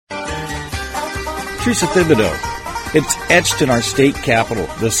Teresa Thibodeau. It's etched in our state capital.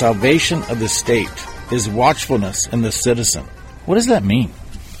 The salvation of the state is watchfulness in the citizen. What does that mean?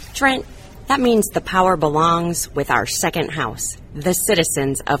 Trent, that means the power belongs with our second house, the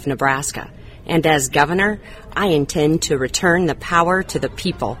citizens of Nebraska. And as governor, I intend to return the power to the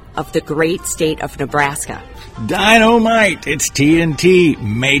people of the great state of Nebraska. Dynamite! It's TNT.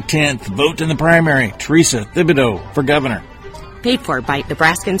 May 10th. Vote in the primary. Teresa Thibodeau for governor. Paid for by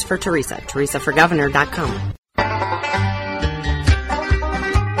Nebraskans for Teresa. TeresaForGovernor.com.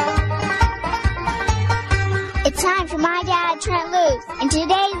 It's time for my dad, Trent Loos, and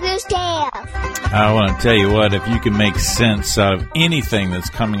today's Loose Tales. I want to tell you what, if you can make sense out of anything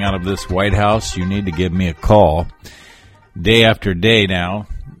that's coming out of this White House, you need to give me a call. Day after day now,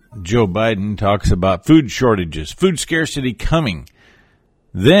 Joe Biden talks about food shortages, food scarcity coming.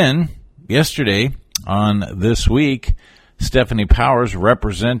 Then, yesterday, on This Week, Stephanie Powers,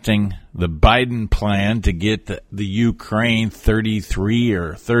 representing the Biden plan to get the Ukraine 33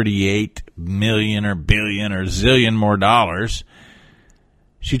 or 38 million or billion or zillion more dollars.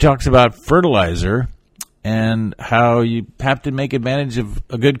 She talks about fertilizer and how you have to make advantage of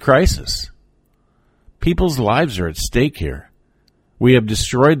a good crisis. People's lives are at stake here. We have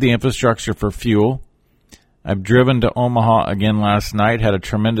destroyed the infrastructure for fuel. I've driven to Omaha again last night, had a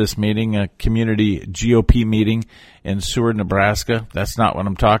tremendous meeting, a community GOP meeting in Seward, Nebraska. That's not what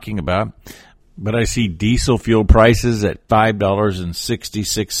I'm talking about. But I see diesel fuel prices at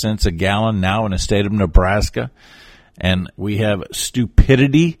 $5.66 a gallon now in the state of Nebraska. And we have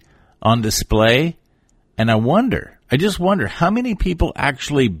stupidity on display. And I just wonder how many people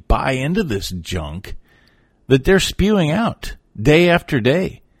actually buy into this junk that they're spewing out day after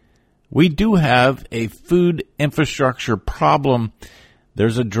day. We do have a food infrastructure problem.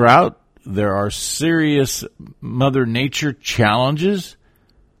 There's a drought. There are serious Mother Nature challenges.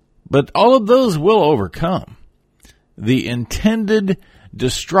 But all of those will overcome. The intended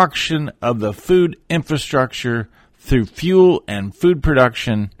destruction of the food infrastructure through fuel and food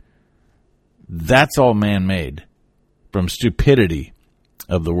production, that's all man-made from stupidity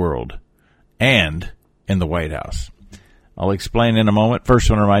of the world and in the White House. I'll explain in a moment. First,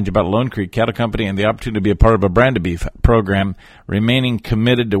 I want to remind you about Lone Creek Cattle Company and the opportunity to be a part of a branded beef program, remaining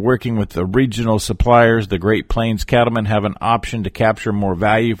committed to working with the regional suppliers. The Great Plains cattlemen have an option to capture more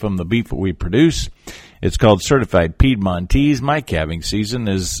value from the beef that we produce. It's called Certified Piedmontese. My calving season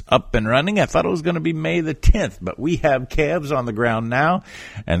is up and running. I thought it was going to be May the 10th, but we have calves on the ground now,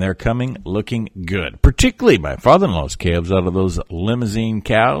 and they're coming looking good. Particularly my father-in-law's calves out of those limousine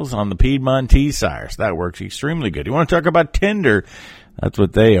cows on the Piedmontese sires. That works extremely good. You want to talk about tender? That's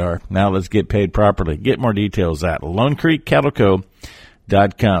what they are. Now let's get paid properly. Get more details at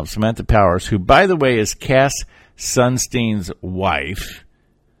LoneCreekCattleCo.com. Samantha Powers, who, by the way, is Cass Sunstein's wife,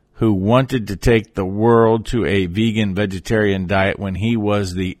 who wanted to take the world to a vegan-vegetarian diet when he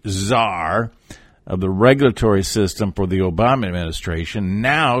was the czar of the regulatory system for the Obama administration.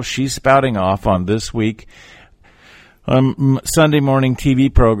 Now she's spouting off on This Week Sunday morning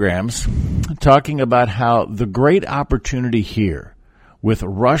TV programs, talking about how the great opportunity here, with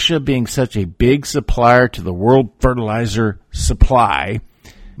Russia being such a big supplier to the world fertilizer supply,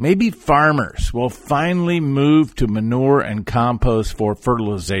 maybe farmers will finally move to manure and compost for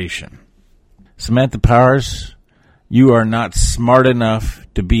fertilization. Samantha Powers, you are not smart enough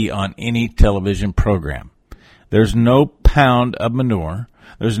to be on any television program. There's no pound of manure.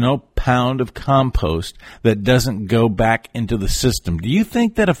 There's no pound of compost that doesn't go back into the system. Do you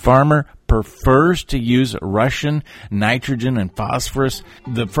think that a farmer prefers to use Russian nitrogen and phosphorus,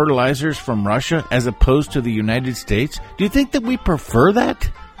 the fertilizers from Russia, as opposed to the United States? Do you think that we prefer that?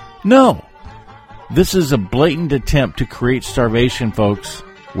 No. This is a blatant attempt to create starvation, folks.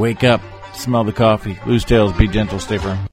 Wake up. Smell the coffee. Loose tails. Be gentle. Stay firm.